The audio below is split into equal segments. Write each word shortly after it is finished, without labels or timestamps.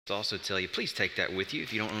to also tell you, please take that with you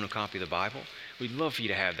if you don't own a copy of the Bible. We'd love for you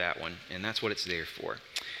to have that one, and that's what it's there for.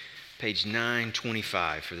 Page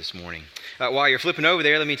 925 for this morning. While you're flipping over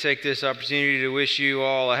there, let me take this opportunity to wish you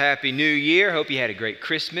all a happy new year. Hope you had a great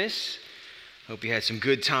Christmas. Hope you had some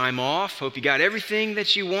good time off. Hope you got everything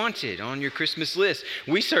that you wanted on your Christmas list.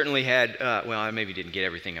 We certainly had, I maybe didn't get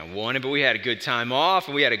everything I wanted, but we had a good time off,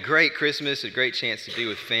 and we had a great Christmas, a great chance to be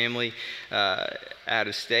with family out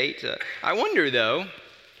of state. I wonder if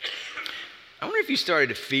you started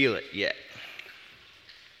to feel it yet.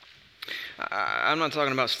 I'm not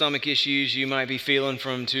talking about stomach issues you might be feeling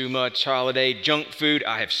from too much holiday junk food.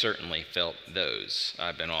 I have certainly felt those.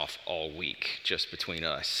 I've been off all week, just between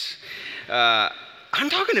us. I'm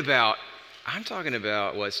talking about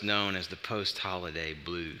what's known as the post-holiday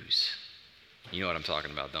blues. You know what I'm talking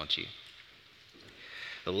about, don't you?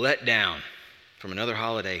 The letdown from another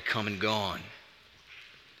holiday come and gone.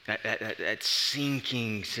 That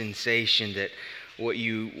sinking sensation that what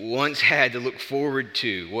you once had to look forward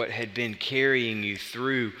to, what had been carrying you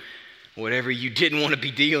through whatever you didn't want to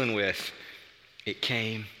be dealing with, it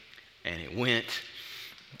came and it went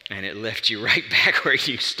and it left you right back where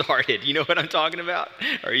you started. You know what I'm talking about?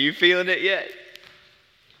 Are you feeling it yet?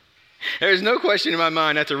 There's no question in my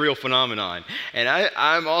mind that's a real phenomenon. And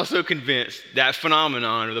I'm also convinced that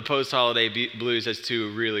phenomenon of the post-holiday blues has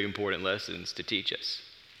two really important lessons to teach us.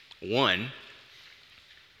 One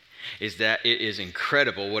is that it is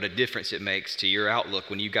incredible what a difference it makes to your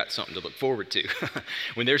outlook when you've got something to look forward to.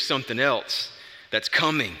 When there's something else that's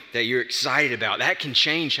coming that you're excited about, that can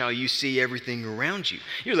change how you see everything around you.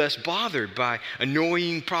 You're less bothered by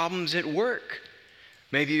annoying problems at work.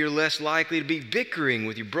 Maybe you're less likely to be bickering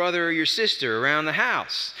with your brother or your sister around the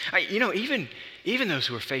house. Even those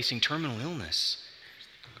who are facing terminal illness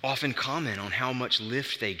often comment on how much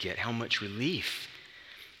lift they get, how much relief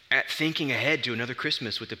at thinking ahead to another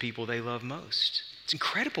Christmas with the people they love most. It's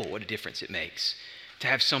incredible what a difference it makes to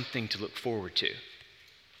have something to look forward to.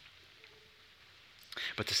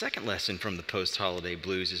 But the second lesson from the post-holiday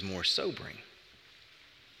blues is more sobering.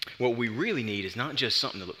 What we really need is not just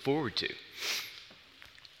something to look forward to.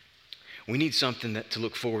 We need something to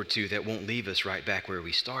look forward to that won't leave us right back where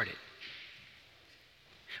we started.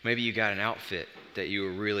 Maybe you got an outfit that you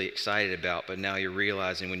were really excited about, but now you're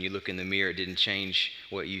realizing when you look in the mirror, it didn't change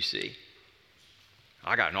what you see.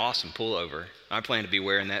 I got an awesome pullover. I plan to be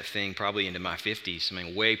wearing that thing probably into my 50s. I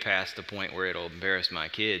mean, way past the point where it'll embarrass my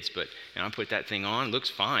kids. But I put that thing on. It looks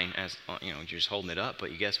fine as you're just holding it up.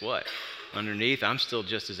 But guess what? Underneath, I'm still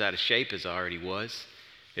just as out of shape as I already was.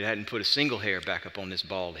 It hadn't put a single hair back up on this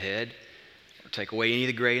bald head or take away any of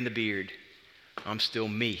the gray in the beard. I'm still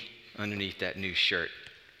me underneath that new shirt.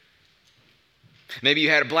 Maybe you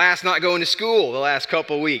had a blast not going to school the last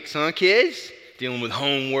couple of weeks, huh, kids? Dealing with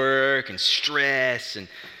homework and stress and,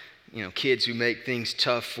 kids who make things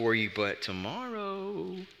tough for you. But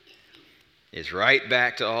tomorrow is right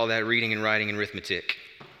back to all that reading and writing and arithmetic.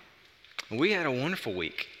 We had a wonderful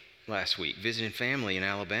week last week, visiting family in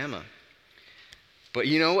Alabama. But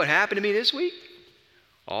you know what happened to me this week?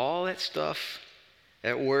 All that stuff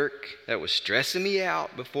at work that was stressing me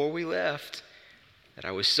out before we left, that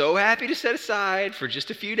I was so happy to set aside for just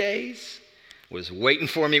a few days, was waiting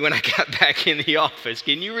for me when I got back in the office.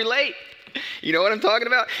 Can you relate? You know what I'm talking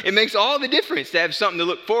about? It makes all the difference to have something to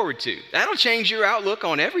look forward to. That'll change your outlook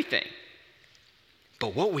on everything.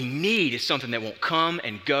 But what we need is something that won't come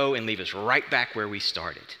and go and leave us right back where we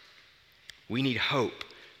started. We need hope.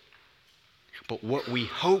 But what we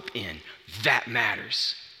hope in, that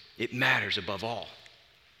matters. It matters above all.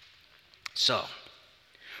 So,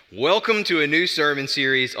 welcome to a new sermon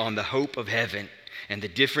series on the hope of heaven and the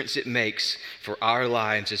difference it makes for our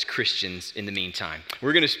lives as Christians in the meantime.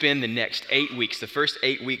 We're going to spend the next 8 weeks, the first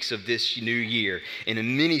 8 weeks of this new year, in a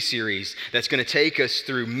mini-series that's going to take us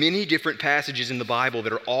through many different passages in the Bible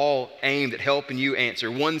that are all aimed at helping you answer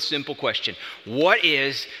one simple question. What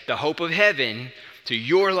is the hope of heaven to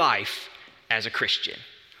your life as a Christian?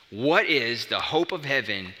 What is the hope of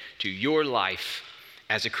heaven to your life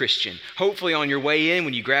as a Christian? Hopefully on your way in,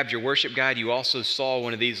 when you grabbed your worship guide, you also saw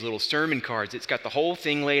one of these little sermon cards. It's got the whole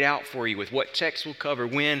thing laid out for you with what text will cover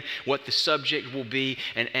when, what the subject will be,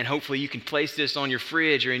 and hopefully you can place this on your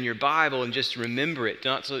fridge or in your Bible and just remember it,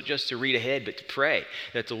 not so just to read ahead, but to pray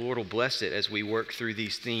that the Lord will bless it as we work through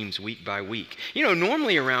these themes week by week.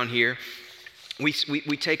 Normally around here, we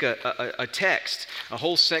take a text, a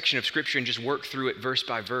whole section of Scripture, and just work through it verse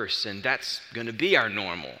by verse, and that's going to be our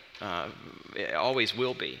normal. It always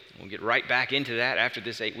will be. We'll get right back into that after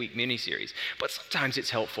this 8-week mini-series. But sometimes it's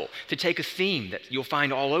helpful to take a theme that you'll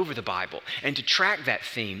find all over the Bible and to track that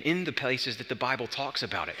theme in the places that the Bible talks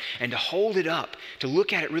about it and to hold it up, to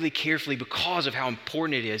look at it really carefully because of how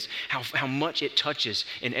important it is, how much it touches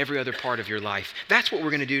in every other part of your life. That's what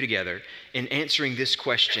we're going to do together in answering this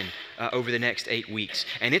question over the next 8 weeks.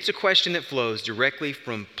 And it's a question that flows directly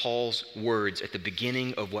from Paul's words at the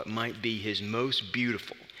beginning of what might be his most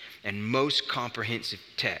beautiful and most comprehensive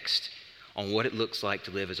text on what it looks like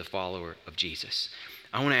to live as a follower of Jesus.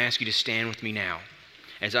 I want to ask you to stand with me now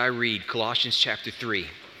as I read Colossians chapter 3,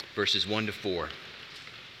 verses 1 to 4.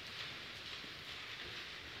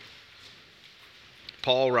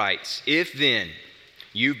 Paul writes, "If then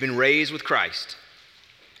you've been raised with Christ,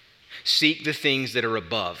 seek the things that are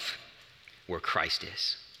above, where Christ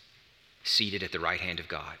is, seated at the right hand of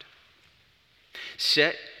God.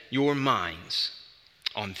 Set your minds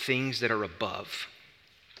on things that are above,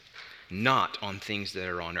 not on things that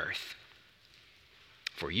are on earth.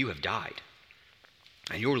 For you have died,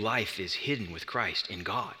 and your life is hidden with Christ in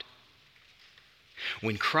God.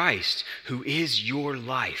 When Christ, who is your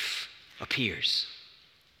life, appears,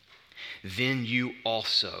 then you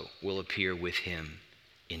also will appear with him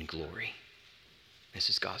in glory." This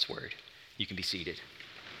is God's word. You can be seated.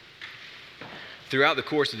 Throughout the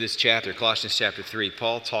course of this chapter, Colossians chapter 3,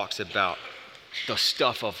 Paul talks about the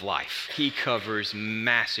stuff of life. He covers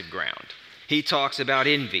massive ground. He talks about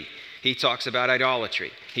envy. He talks about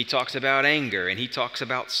idolatry. He talks about anger, and he talks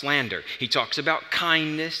about slander. He talks about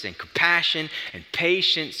kindness and compassion and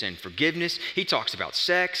patience and forgiveness. He talks about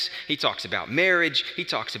sex. He talks about marriage. He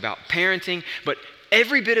talks about parenting. But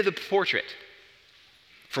every bit of the portrait,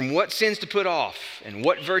 from what sins to put off and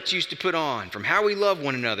what virtues to put on, from how we love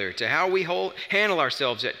one another to how we handle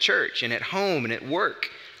ourselves at church and at home and at work,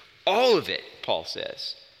 all of it, Paul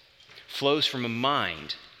says, flows from a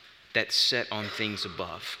mind that's set on things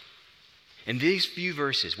above. In these few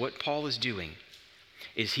verses, what Paul is doing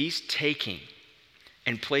is he's taking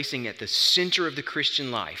and placing at the center of the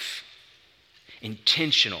Christian life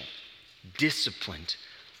intentional, disciplined,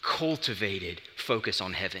 cultivated focus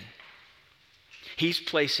on heaven. He's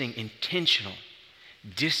placing intentional,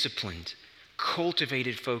 disciplined,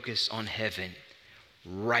 cultivated focus on heaven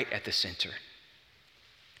right at the center.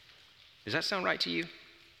 Does that sound right to you?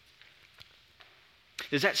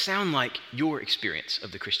 Does that sound like your experience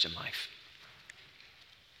of the Christian life?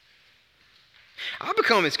 I've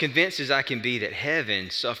become as convinced as I can be that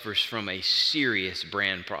heaven suffers from a serious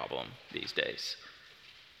brand problem these days.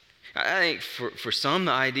 I think for some,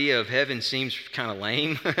 the idea of heaven seems kind of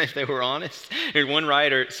lame, if they were honest. There's one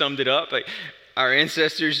writer summed it up, like, our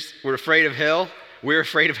ancestors were afraid of hell, we're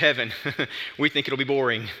afraid of heaven. We think it'll be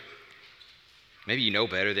boring. Maybe you know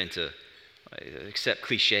better than to accept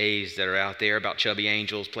cliches that are out there about chubby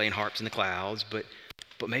angels playing harps in the clouds, but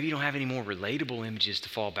maybe you don't have any more relatable images to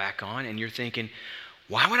fall back on, and you're thinking,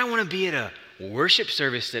 why would I want to be at a worship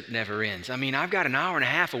service that never ends? I mean, I've got an hour and a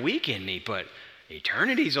half a week in me, but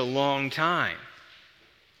eternity's a long time.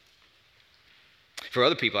 For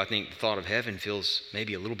other people, I think the thought of heaven feels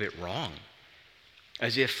maybe a little bit wrong.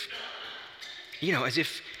 As if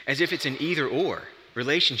it's an either-or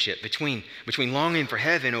relationship between longing for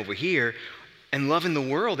heaven over here and loving the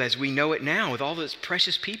world as we know it now, with all those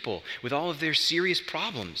precious people, with all of their serious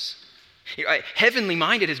problems. Heavenly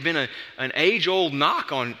minded has been an age-old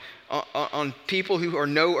knock on people who are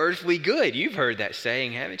no earthly good. You've heard that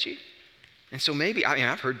saying, haven't you? And so maybe,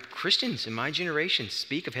 I've heard Christians in my generation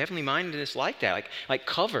speak of heavenly mindedness like that, like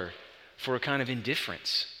cover for a kind of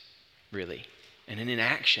indifference, really, and an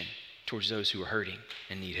inaction towards those who are hurting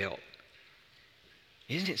and need help.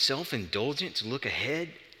 Isn't it self-indulgent to look ahead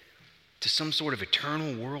to some sort of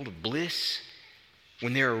eternal world of bliss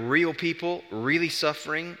when there are real people really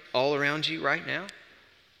suffering all around you right now?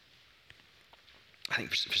 I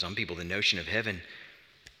think for some people, the notion of heaven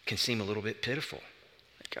can seem a little bit pitiful,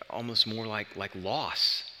 almost more like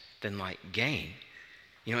loss than like gain.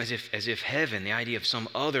 As if heaven, the idea of some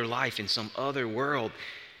other life in some other world,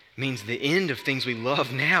 means the end of things we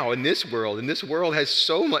love now in this world. And this world has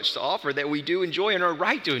so much to offer that we do enjoy and are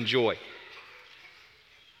right to enjoy.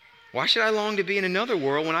 Why should I long to be in another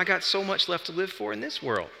world when I got so much left to live for in this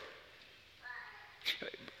world?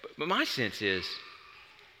 But my sense is,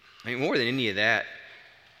 more than any of that,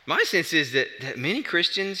 my sense is that many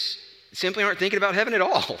Christians simply aren't thinking about heaven at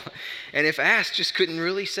all. And if asked, just couldn't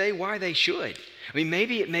really say why they should.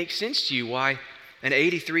 Maybe it makes sense to you why an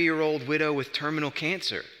 83-year-old widow with terminal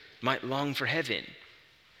cancer might long for heaven.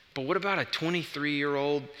 But what about a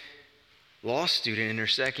 23-year-old law student in her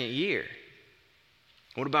second year?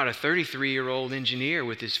 What about a 33-year-old engineer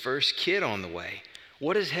with his first kid on the way?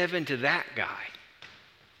 What is heaven to that guy?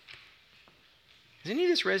 Is any of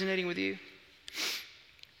this resonating with you?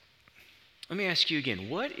 Let me ask you again,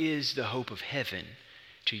 what is the hope of heaven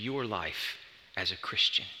to your life as a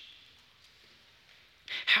Christian?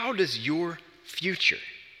 How does your future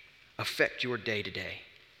affect your day-to-day?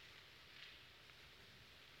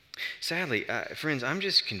 Sadly, friends, I'm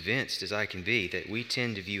just convinced as I can be that we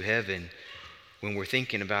tend to view heaven, when we're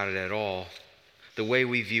thinking about it at all, the way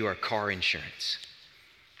we view our car insurance.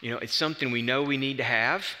 It's something we know we need to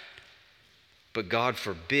have, but God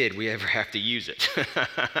forbid we ever have to use it.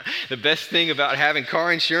 The best thing about having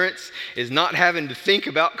car insurance is not having to think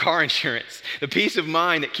about car insurance. The peace of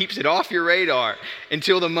mind that keeps it off your radar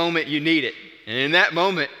until the moment you need it. And in that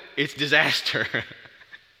moment, it's disaster.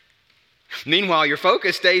 Meanwhile, your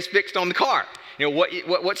focus stays fixed on the car.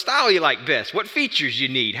 What style you like best, what features you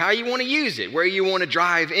need, how you want to use it, where you want to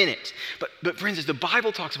drive in it. But friends, as the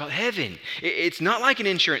Bible talks about heaven, it's not like an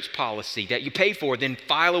insurance policy that you pay for, then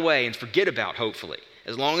file away and forget about, hopefully,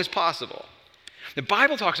 as long as possible. The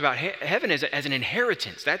Bible talks about heaven as an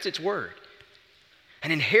inheritance. That's its word. An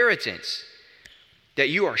inheritance that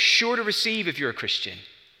you are sure to receive if you're a Christian.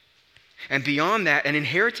 And beyond that, an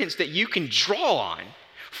inheritance that you can draw on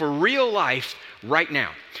for real life right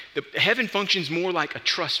now. Heaven functions more like a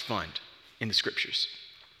trust fund in the Scriptures.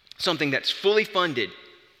 Something that's fully funded,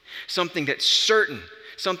 something that's certain,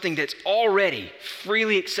 something that's already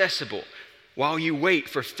freely accessible while you wait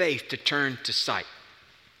for faith to turn to sight.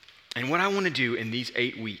 And what I want to do in these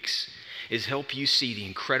 8 weeks is help you see the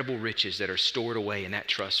incredible riches that are stored away in that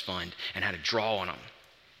trust fund and how to draw on them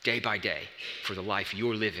day by day for the life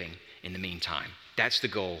you're living in the meantime. That's the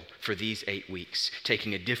goal for these 8 weeks,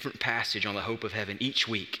 taking a different passage on the hope of heaven each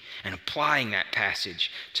week and applying that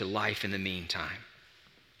passage to life in the meantime.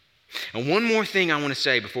 And one more thing I want to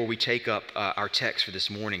say before we take up our text for this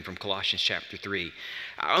morning from Colossians chapter 3.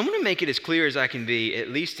 I'm going to make it as clear as I can be, at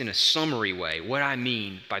least in a summary way, what I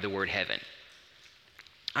mean by the word heaven.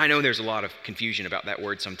 I know there's a lot of confusion about that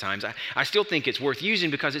word sometimes. I still think it's worth using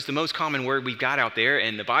because it's the most common word we've got out there,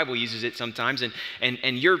 and the Bible uses it sometimes,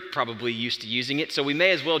 and you're probably used to using it, so we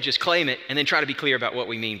may as well just claim it and then try to be clear about what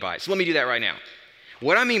we mean by it. So let me do that right now.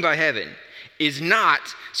 What I mean by heaven is not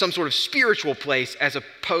some sort of spiritual place as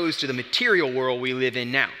opposed to the material world we live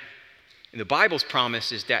in now. And the Bible's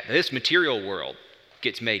promise is that this material world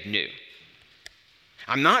gets made new.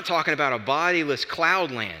 I'm not talking about a bodiless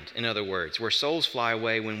cloud land, in other words, where souls fly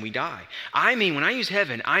away when we die. When I use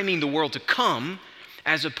heaven, I mean the world to come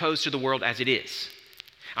as opposed to the world as it is.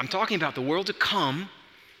 I'm talking about the world to come,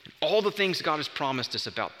 all the things God has promised us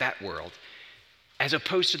about that world, as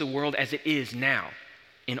opposed to the world as it is now,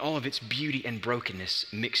 in all of its beauty and brokenness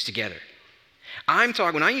mixed together.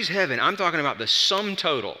 When I use heaven, I'm talking about the sum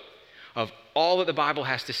total of all that the Bible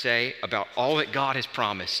has to say about all that God has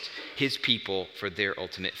promised His people for their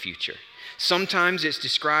ultimate future. Sometimes it's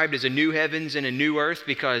described as a new heavens and a new earth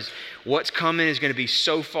because what's coming is going to be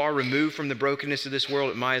so far removed from the brokenness of this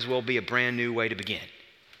world, it might as well be a brand new way to begin.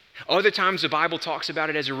 Other times the Bible talks about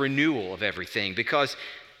it as a renewal of everything because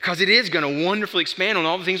it is going to wonderfully expand on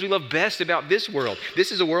all the things we love best about this world.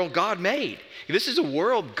 This is a world God made. This is a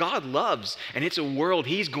world God loves, and it's a world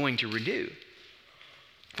He's going to renew.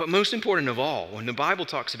 But most important of all, when the Bible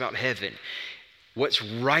talks about heaven, what's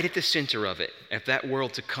right at the center of it, of that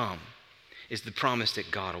world to come, is the promise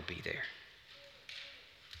that God will be there.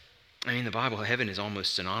 The Bible, heaven is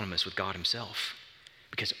almost synonymous with God Himself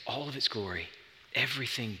because all of its glory,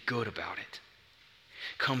 everything good about it,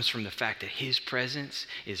 comes from the fact that His presence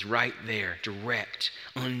is right there, direct,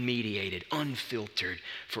 unmediated, unfiltered,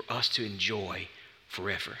 for us to enjoy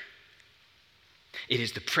forever. It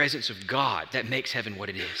is the presence of God that makes heaven what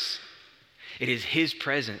it is. It is His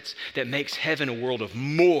presence that makes heaven a world of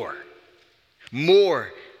more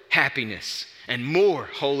happiness and more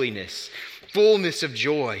holiness, fullness of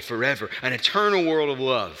joy forever, an eternal world of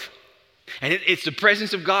love. And it's the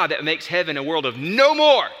presence of God that makes heaven a world of no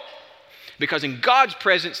more. Because in God's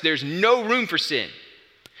presence, there's no room for sin.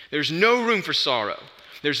 There's no room for sorrow.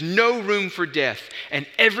 There's no room for death. And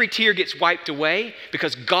every tear gets wiped away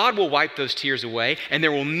because God will wipe those tears away, and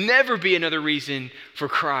there will never be another reason for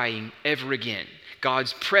crying ever again.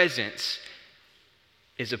 God's presence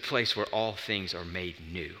is a place where all things are made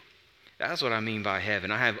new. That's what I mean by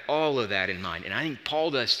heaven. I have all of that in mind, and I think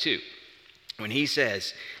Paul does too. When he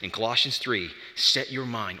says in Colossians 3, set your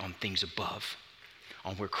mind on things above,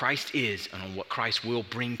 on where Christ is and on what Christ will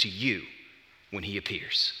bring to you when He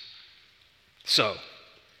appears. So,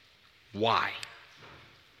 why?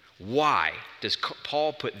 Why does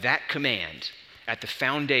Paul put that command at the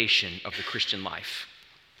foundation of the Christian life?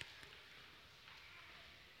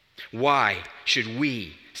 Why should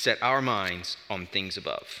we set our minds on things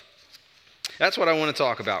above? That's what I want to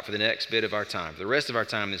talk about for the next bit of our time, the rest of our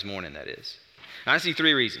time this morning, that is. I see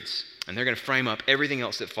 3 reasons, and they're going to frame up everything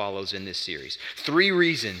else that follows in this series. 3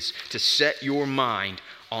 reasons to set your mind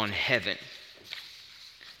on heaven.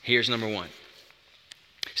 Here's number 1.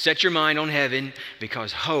 Set your mind on heaven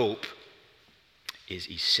because hope is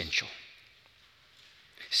essential.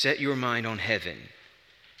 Set your mind on heaven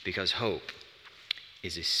because hope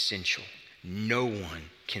is essential. No one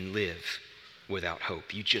can live without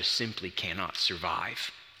hope. You just simply cannot survive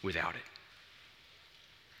without it.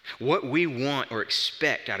 What we want or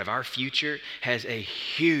expect out of our future has a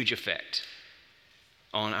huge effect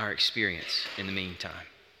on our experience in the meantime.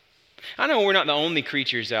 I know we're not the only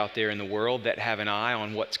creatures out there in the world that have an eye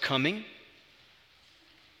on what's coming.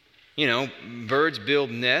 You know, birds build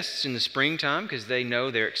nests in the springtime because they know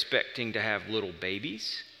they're expecting to have little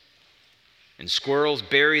babies. And squirrels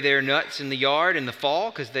bury their nuts in the yard in the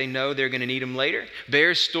fall because they know they're going to need them later.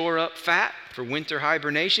 Bears store up fat for winter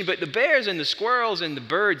hibernation. But the bears and the squirrels and the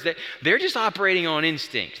birds, they're just operating on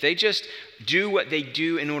instinct. They just do what they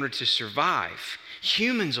do in order to survive.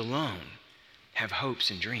 Humans alone have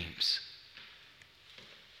hopes and dreams.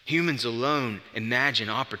 Humans alone imagine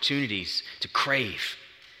opportunities to crave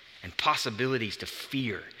and possibilities to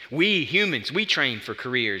fear. We humans, we train for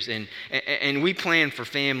careers and we plan for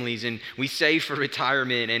families and we save for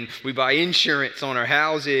retirement and we buy insurance on our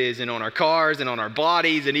houses and on our cars and on our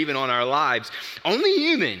bodies and even on our lives. Only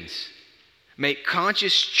humans make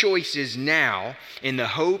conscious choices now in the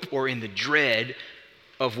hope or in the dread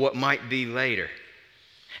of what might be later.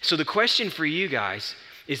 So the question for you guys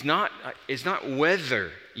is not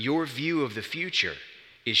whether your view of the future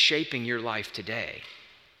is shaping your life today.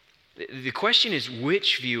 The question is,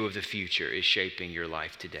 which view of the future is shaping your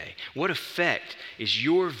life today? What effect is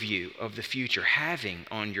your view of the future having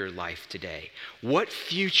on your life today? What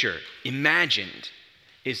future imagined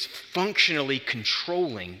is functionally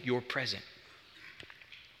controlling your present?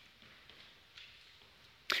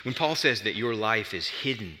 When Paul says that your life is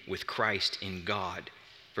hidden with Christ in God,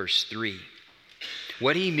 verse 3,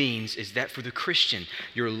 what he means is that for the Christian,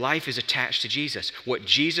 your life is attached to Jesus. What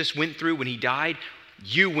Jesus went through when he died,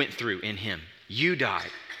 you went through in him. You died.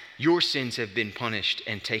 Your sins have been punished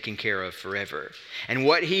and taken care of forever. And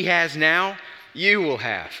what he has now, you will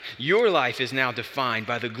have. Your life is now defined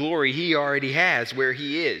by the glory he already has where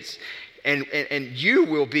he is. And you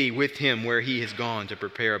will be with him where he has gone to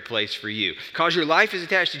prepare a place for you. Because your life is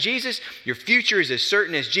attached to Jesus, your future is as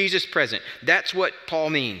certain as Jesus' present. That's what Paul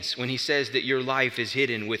means when he says that your life is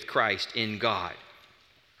hidden with Christ in God.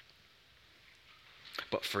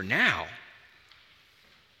 But for now,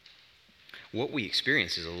 what we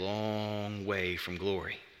experience is a long way from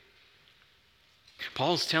glory.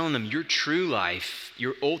 Paul's telling them your true life,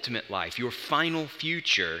 your ultimate life, your final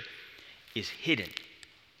future is hidden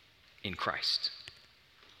in Christ.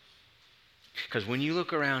 Because when you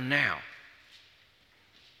look around now,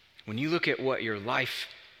 when you look at what your life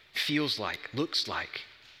feels like, looks like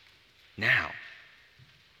now,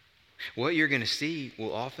 what you're going to see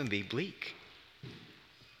will often be bleak.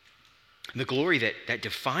 The glory that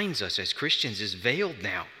defines us as Christians is veiled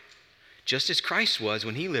now, just as Christ was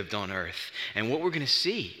when he lived on earth. And what we're going to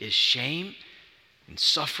see is shame and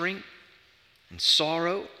suffering and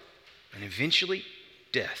sorrow and eventually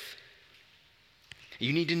death.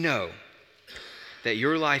 You need to know that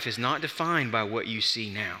your life is not defined by what you see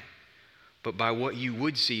now, but by what you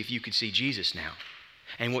would see if you could see Jesus now,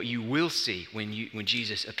 and what you will see when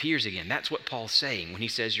Jesus appears again. That's what Paul's saying when he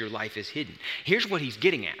says your life is hidden. Here's what he's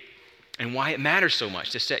getting at, and why it matters so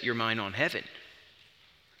much to set your mind on heaven.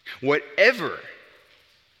 Whatever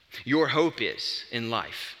your hope is in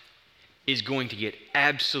life is going to get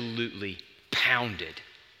absolutely pounded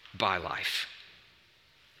by life.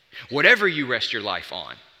 Whatever you rest your life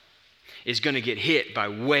on is going to get hit by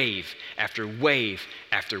wave after wave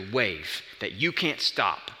after wave that you can't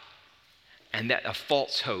stop and that a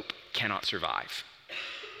false hope cannot survive.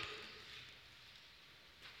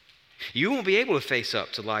 You won't be able to face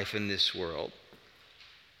up to life in this world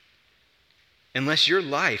unless your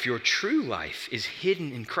life, your true life, is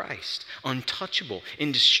hidden in Christ, untouchable,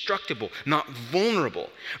 indestructible, not vulnerable.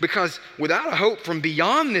 Because without a hope from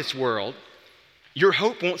beyond this world, your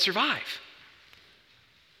hope won't survive.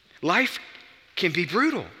 Life can be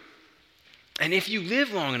brutal. And if you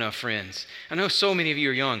live long enough, friends, I know so many of you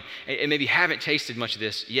are young and maybe haven't tasted much of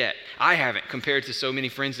this yet. I haven't, compared to so many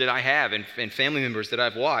friends that I have and family members that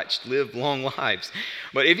I've watched live long lives.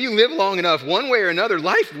 But if you live long enough, one way or another,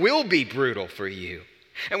 life will be brutal for you.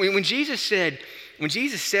 And when Jesus said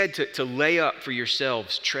to lay up for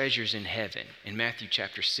yourselves treasures in heaven in Matthew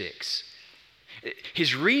chapter 6,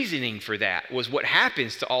 his reasoning for that was what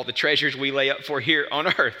happens to all the treasures we lay up for here on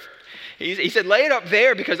earth. He said, lay it up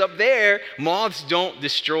there because up there, moths don't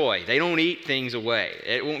destroy. They don't eat things away.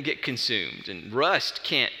 It won't get consumed. And rust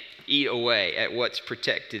can't eat away at what's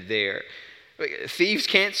protected there. Thieves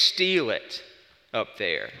can't steal it up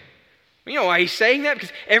there. You know why he's saying that?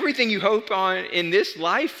 Because everything you hope on in this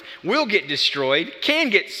life will get destroyed,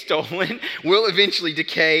 can get stolen, will eventually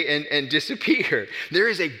decay and disappear. There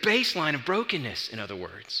is a baseline of brokenness, in other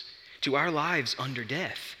words, to our lives under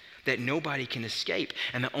death that nobody can escape.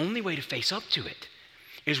 And the only way to face up to it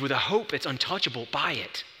is with a hope that's untouchable by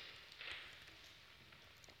it.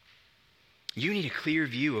 You need a clear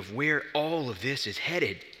view of where all of this is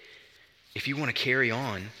headed if you want to carry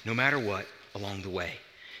on, no matter what, along the way.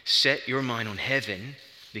 Set your mind on heaven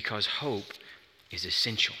because hope is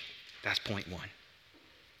essential. That's point one.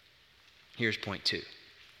 Here's point two.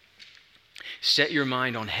 Set your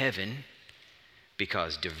mind on heaven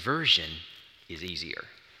because diversion is easier.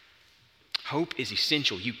 Hope is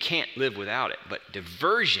essential. You can't live without it. But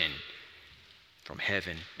diversion from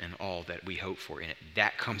heaven and all that we hope for in it,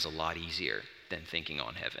 that comes a lot easier than thinking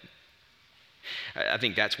on heaven. I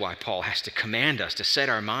think that's why Paul has to command us to set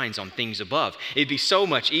our minds on things above. It'd be so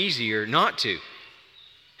much easier not to.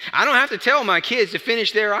 I don't have to tell my kids to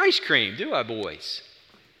finish their ice cream, do I, boys?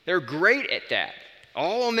 They're great at that,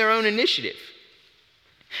 all on their own initiative.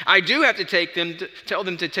 I do have to tell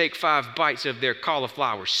them to take 5 bites of their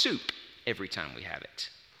cauliflower soup every time we have it.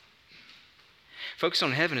 Focus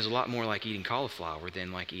on heaven is a lot more like eating cauliflower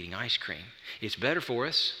than like eating ice cream. It's better for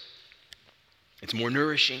us. It's more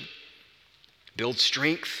nourishing. Builds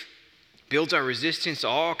strength, builds our resistance to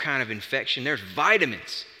all kind of infection. There's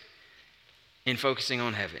vitamins in focusing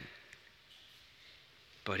on heaven.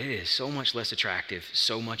 But it is so much less attractive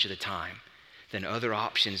so much of the time than other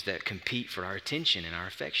options that compete for our attention and our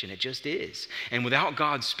affection. It just is. And without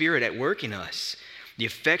God's Spirit at work in us, the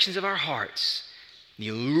affections of our hearts, the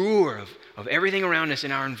allure of everything around us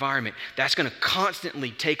in our environment, that's going to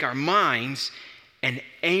constantly take our minds and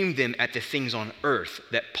aim them at the things on earth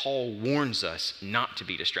that Paul warns us not to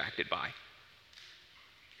be distracted by.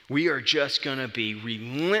 We are just going to be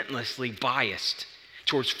relentlessly biased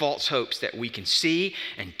towards false hopes that we can see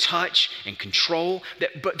and touch and control,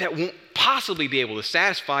 but that won't possibly be able to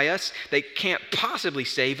satisfy us. They can't possibly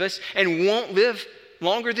save us and won't live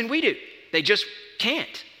longer than we do. They just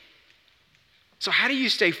can't. So how do you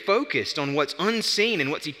stay focused on what's unseen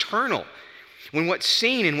and what's eternal, when what's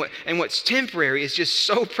seen and what's temporary is just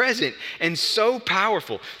so present and so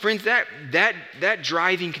powerful? Friends, that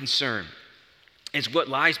driving concern is what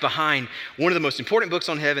lies behind one of the most important books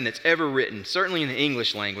on heaven that's ever written, certainly in the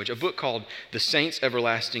English language, a book called The Saints'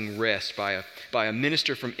 Everlasting Rest by a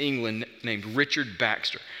minister from England named Richard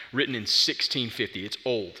Baxter, written in 1650. It's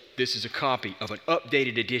old. This is a copy of an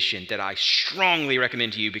updated edition that I strongly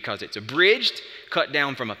recommend to you because it's abridged, cut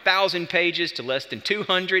down from 1,000 pages to less than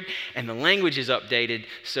 200, and the language is updated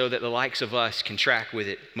so that the likes of us can track with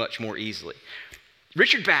it much more easily.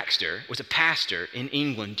 Richard Baxter was a pastor in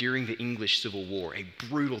England during the English Civil War, a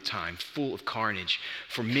brutal time full of carnage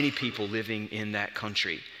for many people living in that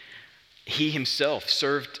country. He himself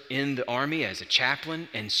served in the army as a chaplain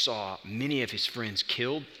and saw many of his friends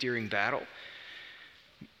killed during battle.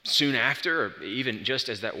 Soon after, or even just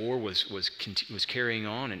as that war was carrying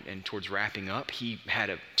on and towards wrapping up, he had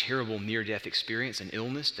a terrible near-death experience, an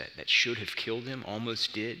illness that should have killed him,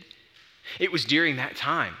 almost did. It was during that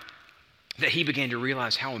time that he began to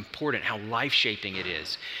realize how important, how life-shaping it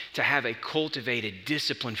is to have a cultivated,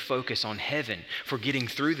 disciplined focus on heaven for getting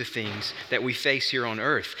through the things that we face here on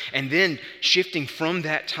earth. And then shifting from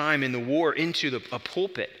that time in the war into a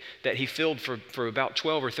pulpit that he filled for about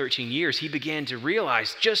 12 or 13 years, he began to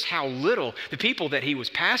realize just how little the people that he was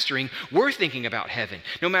pastoring were thinking about heaven.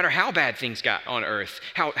 No matter how bad things got on earth,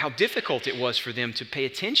 how difficult it was for them to pay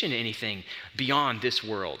attention to anything beyond this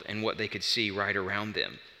world and what they could see right around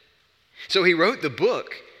them. So he wrote the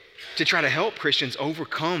book to try to help Christians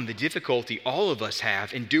overcome the difficulty all of us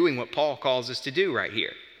have in doing what Paul calls us to do right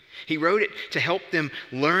here. He wrote it to help them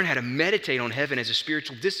learn how to meditate on heaven as a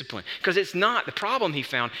spiritual discipline. Because the problem he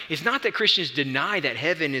found is not that Christians deny that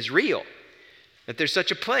heaven is real, that there's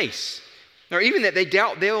such a place, or even that they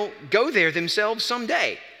doubt they'll go there themselves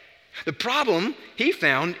someday. The problem he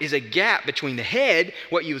found is a gap between the head,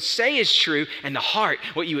 what you say is true, and the heart,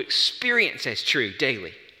 what you experience as true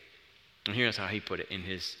daily. And here's how he put it in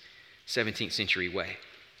his 17th century way.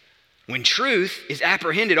 When truth is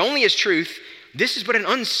apprehended only as truth, this is but an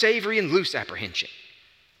unsavory and loose apprehension.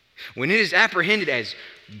 When it is apprehended as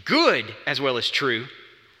good as well as true,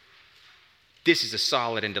 this is a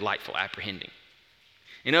solid and delightful apprehending.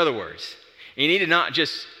 In other words, you need to not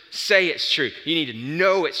just say it's true. You need to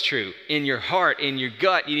know it's true. In your heart, in your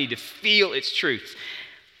gut, you need to feel its truth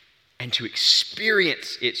and to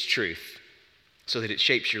experience its truth so that it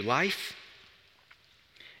shapes your life.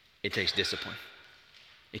 It takes discipline.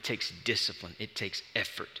 It takes discipline. It takes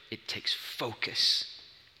effort. It takes focus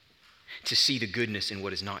to see the goodness in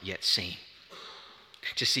what is not yet seen.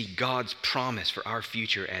 To see God's promise for our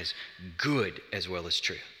future as good as well as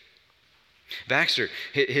true. Baxter,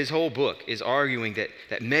 his whole book is arguing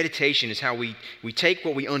that meditation is how we take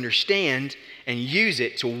what we understand and use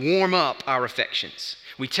it to warm up our affections.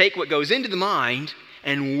 We take what goes into the mind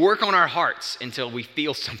and work on our hearts until we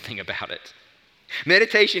feel something about it.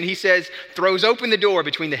 Meditation, he says, throws open the door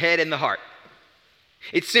between the head and the heart.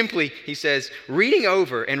 It's simply, he says, reading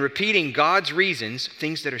over and repeating God's reasons,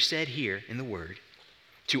 things that are said here in the Word,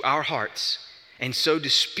 to our hearts, and so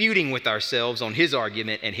disputing with ourselves on his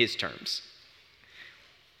argument and his terms.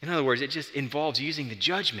 In other words, it just involves using the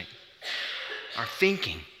judgment, our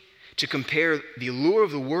thinking, to compare the allure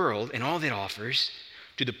of the world and all that it offers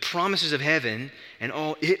to the promises of heaven and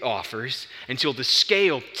all it offers until the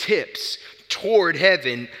scale tips toward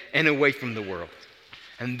heaven and away from the world.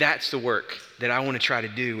 And that's the work that I want to try to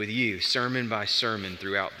do with you, sermon by sermon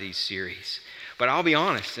throughout these series. But I'll be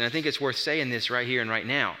honest, and I think it's worth saying this right here and right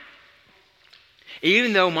now.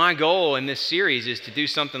 Even though my goal in this series is to do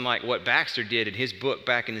something like what Baxter did in his book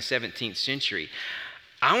back in the 17th century,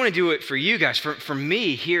 I want to do it for you guys, for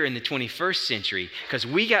me here in the 21st century, because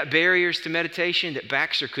we got barriers to meditation that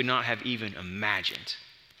Baxter could not have even imagined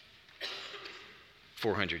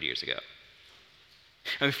 400 years ago.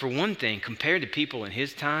 I mean, for one thing, compared to people in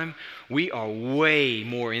his time, we are way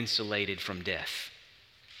more insulated from death.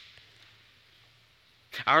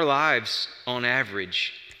 Our lives, on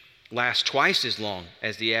average, last twice as long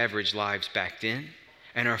as the average lives back then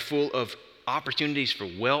and are full of opportunities for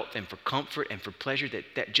wealth and for comfort and for pleasure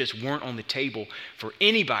that just weren't on the table for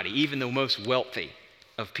anybody, even the most wealthy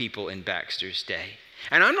of people in Baxter's day.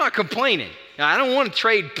 And I'm not complaining. Now, I don't want to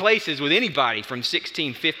trade places with anybody from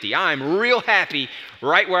 1650. I'm real happy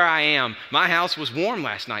right where I am. My house was warm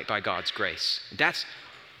last night by God's grace. That's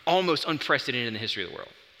almost unprecedented in the history of the world.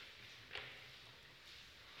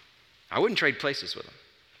 I wouldn't trade places with them.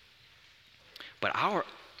 But our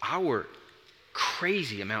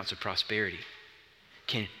crazy amounts of prosperity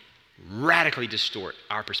can radically distort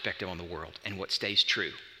our perspective on the world and what stays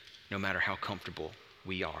true, no matter how comfortable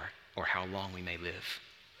we are or how long we may live.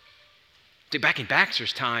 Back in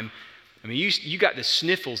Baxter's time, I mean, you got the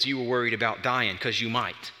sniffles, you were worried about dying because you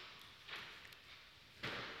might.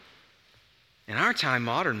 In our time,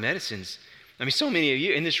 modern medicines, I mean, so many of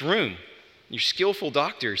you in this room, you're skillful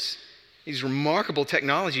doctors, these remarkable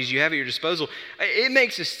technologies you have at your disposal, it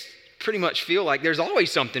makes us pretty much feel like there's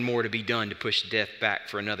always something more to be done to push death back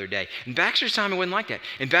for another day. In Baxter's time, it wasn't like that.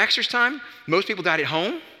 In Baxter's time, most people died at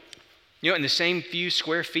home, in the same few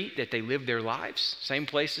square feet that they lived their lives, same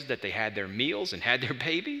places that they had their meals and had their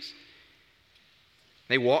babies.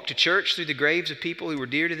 They walked to church through the graves of people who were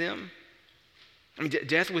dear to them. I mean,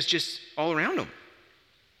 death was just all around them.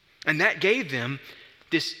 And that gave them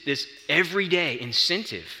this everyday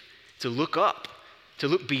incentive to look up, to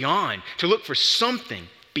look beyond, to look for something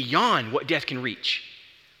beyond what death can reach.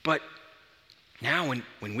 But now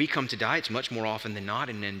when we come to die, it's much more often than not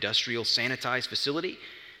in an industrial, sanitized facility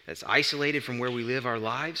that's isolated from where we live our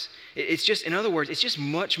lives. It's just, in other words, it's just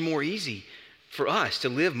much more easy for us to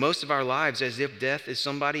live most of our lives as if death is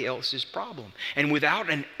somebody else's problem. And without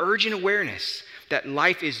an urgent awareness that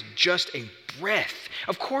life is just a breath.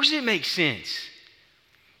 Of course it makes sense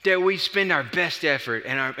that we spend our best effort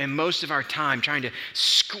and most of our time trying to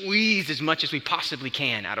squeeze as much as we possibly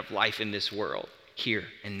can out of life in this world, here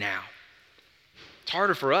and now. It's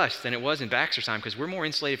harder for us than it was in Baxter's time because we're more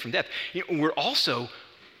insulated from death. We're also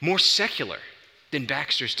more secular than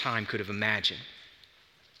Baxter's time could have imagined.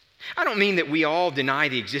 I don't mean that we all deny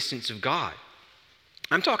the existence of God.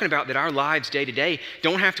 I'm talking about that our lives day to day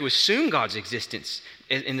don't have to assume God's existence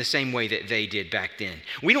in the same way that they did back then.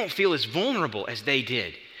 We don't feel as vulnerable as they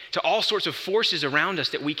did to all sorts of forces around us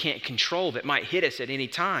that we can't control that might hit us at any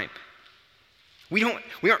time. We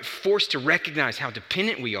aren't forced to recognize how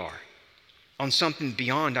dependent we are on something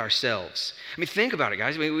beyond ourselves. I mean, think about it,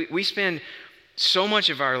 guys. We spend so much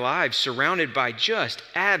of our lives surrounded by just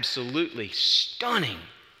absolutely stunning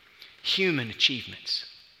human achievements.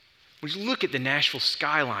 We just look at the Nashville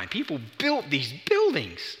skyline. People built these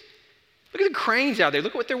buildings. Look at the cranes out there.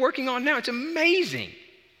 Look at what they're working on now. It's amazing.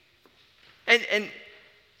 And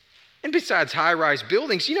And besides high-rise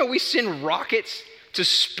buildings, we send rockets to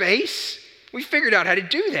space. We figured out how to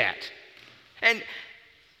do that. And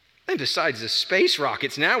besides the space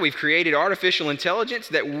rockets, now we've created artificial intelligence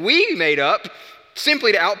that we made up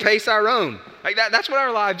simply to outpace our own. That's what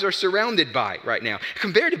our lives are surrounded by right now.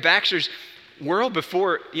 Compared to Baxter's world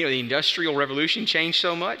before the Industrial Revolution changed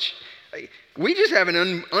so much, we just have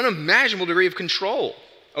an unimaginable degree of control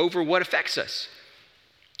over what affects us.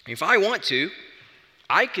 If I want to,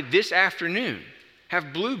 I could this afternoon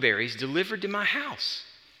have blueberries delivered to my house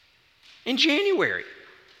in January.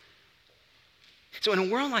 So in a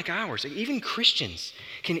world like ours, even Christians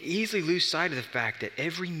can easily lose sight of the fact that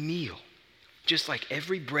every meal, just like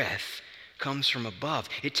every breath, comes from above.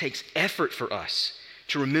 It takes effort for us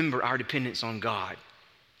to remember our dependence on God.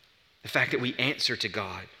 The fact that we answer to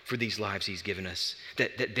God for these lives He's given us.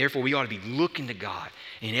 That therefore we ought to be looking to God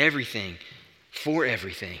in everything, for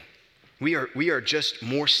everything. We are just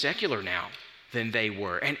more secular now than they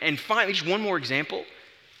were. And finally, just one more example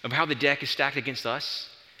of how the deck is stacked against us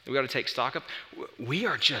that we got to take stock of. We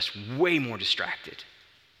are just way more distracted.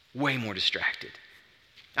 Way more distracted.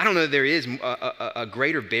 I don't know that there is a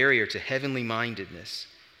greater barrier to heavenly mindedness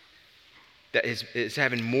that is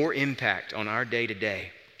having more impact on our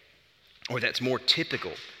day-to-day, or that's more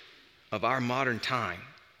typical of our modern time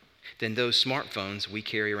than those smartphones we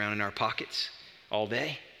carry around in our pockets all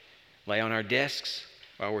day, lay on our desks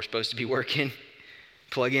while we're supposed to be working,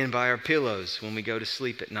 plug in by our pillows when we go to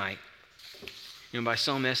sleep at night. By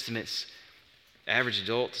some estimates, average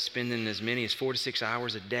adult is spending as many as 4 to 6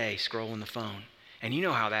 hours a day scrolling the phone. And you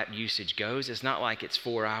know how that usage goes. It's not like it's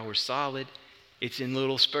 4 hours solid. It's in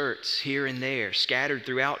little spurts here and there, scattered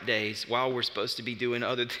throughout days while we're supposed to be doing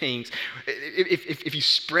other things. If you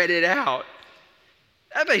spread it out,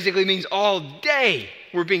 that basically means all day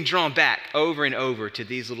we're being drawn back over and over to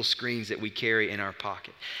these little screens that we carry in our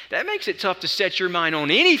pocket. That makes it tough to set your mind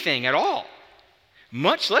on anything at all,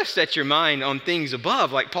 much less set your mind on things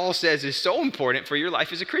above, like Paul says is so important for your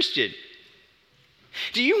life as a Christian.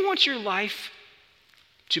 Do you want your life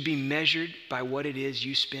to be measured by what it is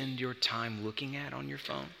you spend your time looking at on your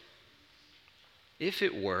phone? If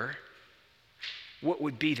it were, what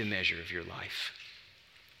would be the measure of your life?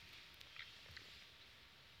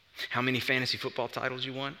 How many fantasy football titles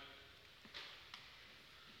you won?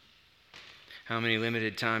 How many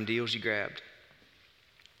limited time deals you grabbed?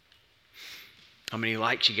 How many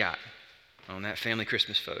likes you got on that family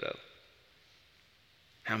Christmas photo?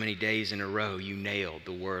 How many days in a row you nailed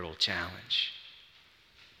the Wordle challenge?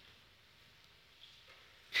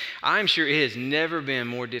 I'm sure it has never been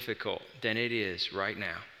more difficult than it is right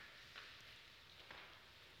now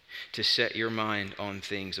to set your mind on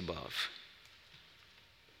things above.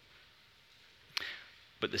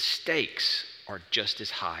 But the stakes are just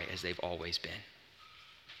as high as they've always been.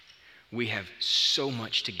 We have so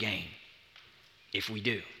much to gain if we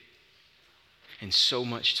do, and so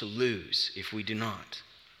much to lose if we do not.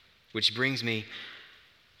 Which brings me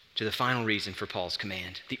to the final reason for Paul's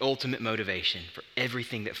command, the ultimate motivation for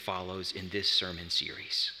everything that follows in this sermon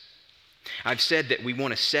series. I've said that we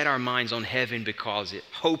want to set our minds on heaven because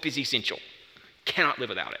hope is essential. Cannot live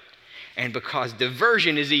without it. And because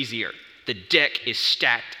diversion is easier. The deck is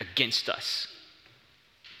stacked against us.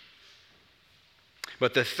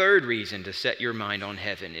 But the third reason to set your mind on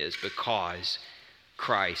heaven is because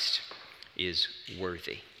Christ is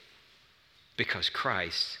worthy. Because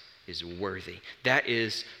Christ is worthy. That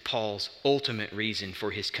is Paul's ultimate reason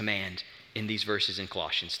for his command in these verses in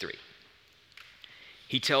Colossians 3.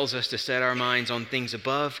 He tells us to set our minds on things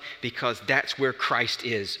above because that's where Christ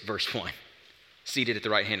is, verse 1, seated at the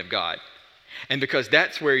right hand of God. And because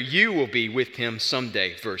that's where you will be with him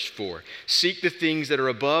someday, verse 4. Seek the things that are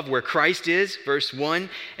above where Christ is, verse 1.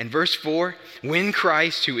 And verse 4, when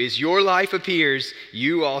Christ, who is your life, appears,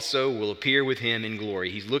 you also will appear with him in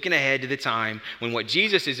glory. He's looking ahead to the time when what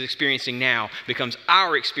Jesus is experiencing now becomes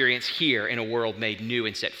our experience here in a world made new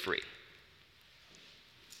and set free.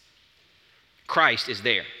 Christ is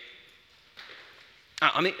there.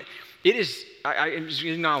 I just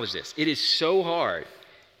acknowledge this. It is so hard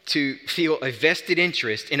to feel a vested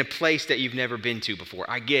interest in a place that you've never been to before.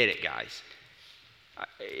 I get it, guys.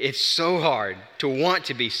 It's so hard to want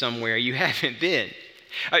to be somewhere you haven't been.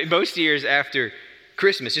 Most years after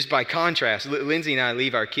Christmas, just by contrast, Lindsay and I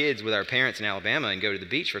leave our kids with our parents in Alabama and go to the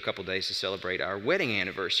beach for a couple days to celebrate our wedding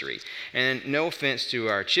anniversary. And no offense to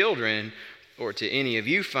our children or to any of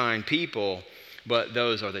you fine people, but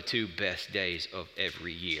those are the two best days of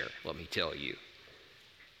every year, let me tell you.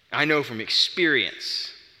 I know from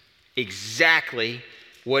experience exactly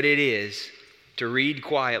what it is to read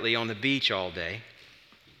quietly on the beach all day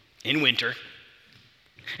in winter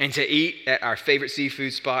and to eat at our favorite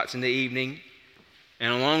seafood spots in the evening.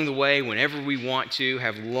 And along the way, whenever we want to,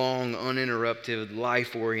 have long, uninterrupted,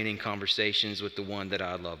 life-orienting conversations with the one that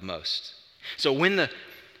I love most. So when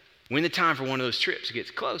the time for one of those trips gets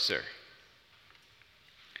closer,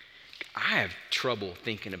 I have trouble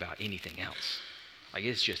thinking about anything else. Like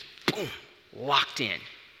it's just, boom, locked in.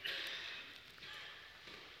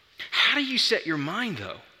 How do you set your mind,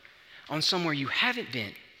 though, on somewhere you haven't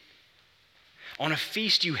been? On a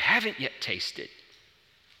feast you haven't yet tasted?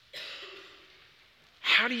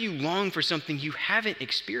 How do you long for something you haven't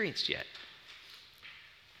experienced yet?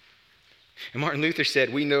 And Martin Luther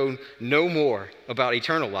said, we know no more about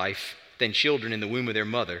eternal life than children in the womb of their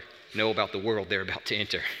mother know about the world they're about to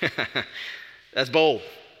enter. That's bold.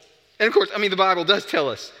 And of course, the Bible does tell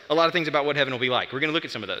us a lot of things about what heaven will be like. We're going to look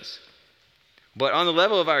at some of those. But on the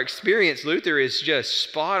level of our experience, Luther is just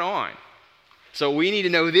spot on. So we need to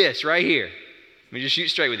know this right here. Let me just shoot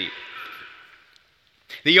straight with you.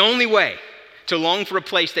 The only way to long for a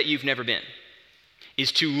place that you've never been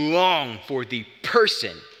is to long for the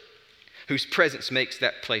person whose presence makes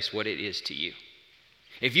that place what it is to you.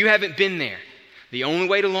 If you haven't been there, the only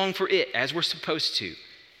way to long for it, as we're supposed to,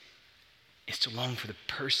 is to long for the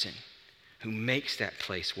person who makes that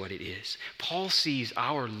place what it is. Paul sees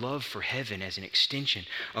our love for heaven as an extension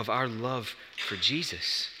of our love for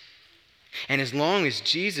Jesus. And as long as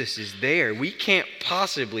Jesus is there, we can't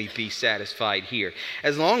possibly be satisfied here.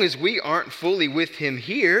 As long as we aren't fully with him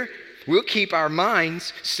here, we'll keep our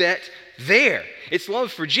minds set there. It's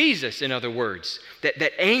love for Jesus, in other words,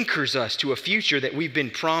 that anchors us to a future that we've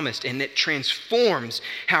been promised and that transforms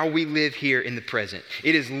how we live here in the present.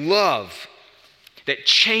 It is love that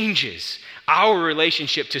changes our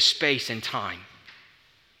relationship to space and time.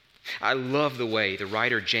 I love the way the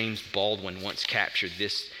writer James Baldwin once captured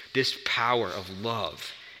this power of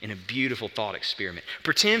love in a beautiful thought experiment.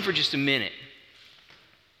 Pretend for just a minute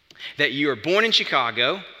that you are born in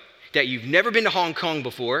Chicago, that you've never been to Hong Kong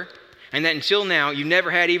before, and that until now you've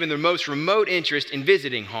never had even the most remote interest in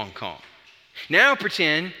visiting Hong Kong. Now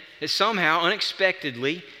pretend that somehow,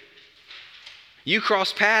 unexpectedly, you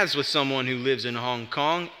cross paths with someone who lives in Hong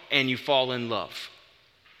Kong and you fall in love.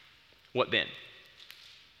 What then?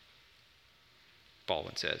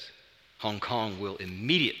 Baldwin says, Hong Kong will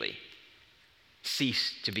immediately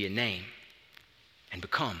cease to be a name and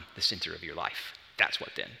become the center of your life. That's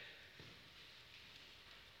what then.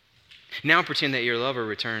 Now pretend that your lover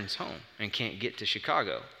returns home and can't get to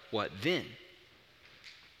Chicago. What then?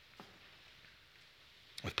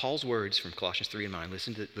 With Paul's words from Colossians 3 in mind,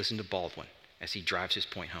 listen to Baldwin as he drives his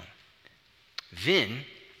point home. Then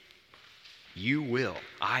you will,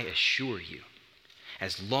 I assure you,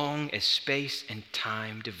 as long as space and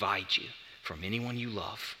time divide you from anyone you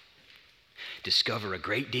love, discover a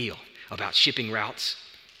great deal about shipping routes,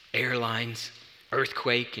 airlines,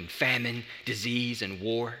 earthquake and famine, disease and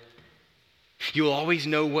war. You'll always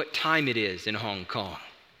know what time it is in Hong Kong,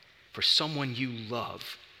 for someone you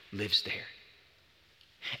love lives there.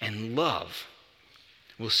 And love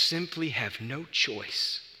will simply have no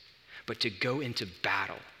choice but to go into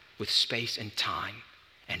battle with space and time,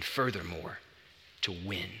 and furthermore, to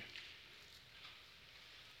win.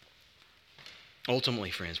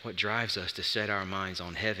 Ultimately, friends, what drives us to set our minds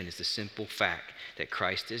on heaven is the simple fact that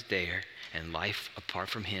Christ is there and life apart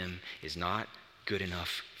from him is not good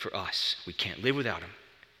enough for us. We can't live without him.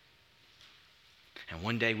 And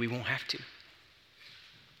one day we won't have to.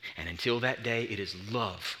 And until that day, it is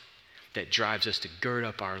love that drives us to gird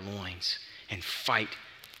up our loins and fight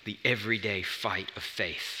the everyday fight of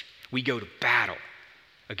faith. We go to battle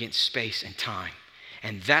against space and time.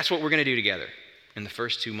 And that's what we're going to do together in the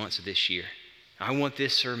first 2 months of this year. I want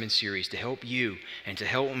this sermon series to help you and to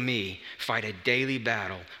help me fight a daily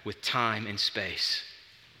battle with time and space,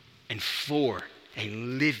 and for a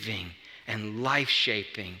living and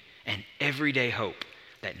life-shaping and everyday hope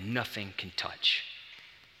that nothing can touch.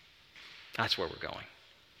 That's where we're going.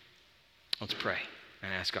 Let's pray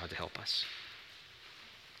and ask God to help us.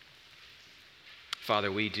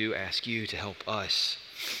 Father, we do ask you to help us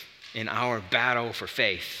in our battle for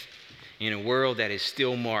faith in a world that is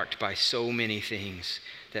still marked by so many things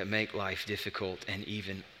that make life difficult and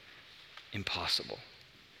even impossible.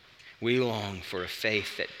 We long for a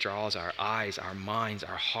faith that draws our eyes, our minds,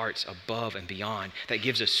 our hearts above and beyond, that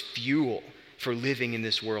gives us fuel for living in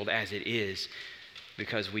this world as it is,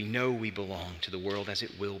 because we know we belong to the world as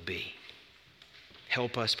it will be.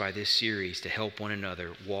 Help us by this series to help one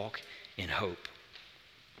another walk in hope.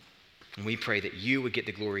 And we pray that you would get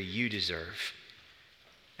the glory you deserve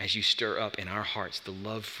as you stir up in our hearts the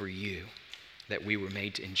love for you that we were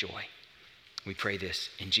made to enjoy. We pray this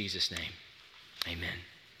in Jesus' name. Amen.